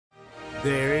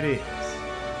There it is.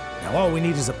 Now all we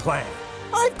need is a plan.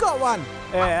 I've got one!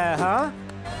 Huh?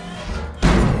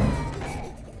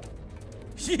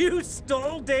 You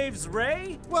stole Dave's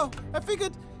ray? Well, I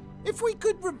figured if we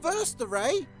could reverse the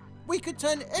ray, we could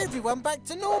turn everyone back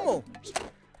to normal.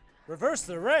 Reverse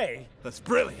the ray? That's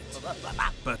brilliant.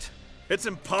 But it's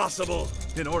impossible.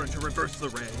 In order to reverse the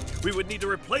ray, we would need to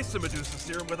replace the Medusa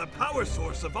serum with a power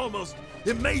source of almost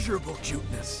immeasurable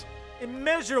cuteness.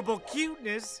 Immeasurable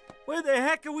cuteness? Where the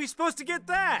heck are we supposed to get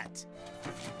that?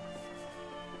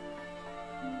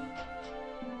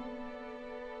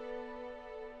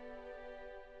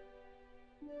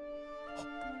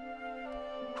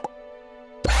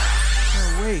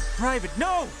 Oh, wait, Private,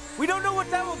 no! We don't know what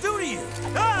that will do to you!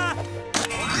 Ah!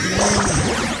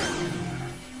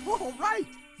 All right,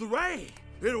 the ray!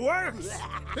 It works!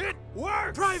 It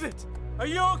works! Private, are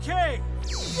you okay?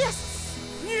 Yes!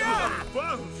 Yeah!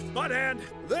 Whoa! Butt hand!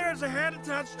 There's a hand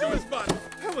attached to his butt.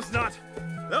 That was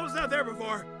not there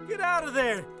before. Get out of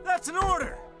there! That's an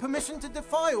order! Permission to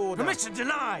defy order. Permission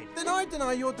denied! Then I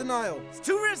deny your denial. It's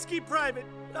too risky, Private.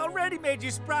 I already made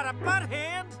you sprout a butt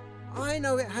hand. I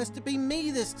know it has to be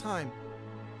me this time.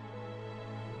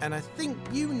 And I think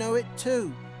you know it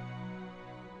too.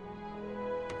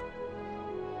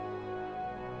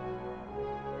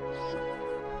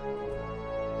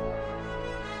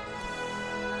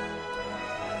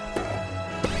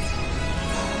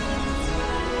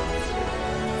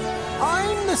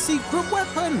 I'm the secret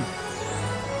weapon!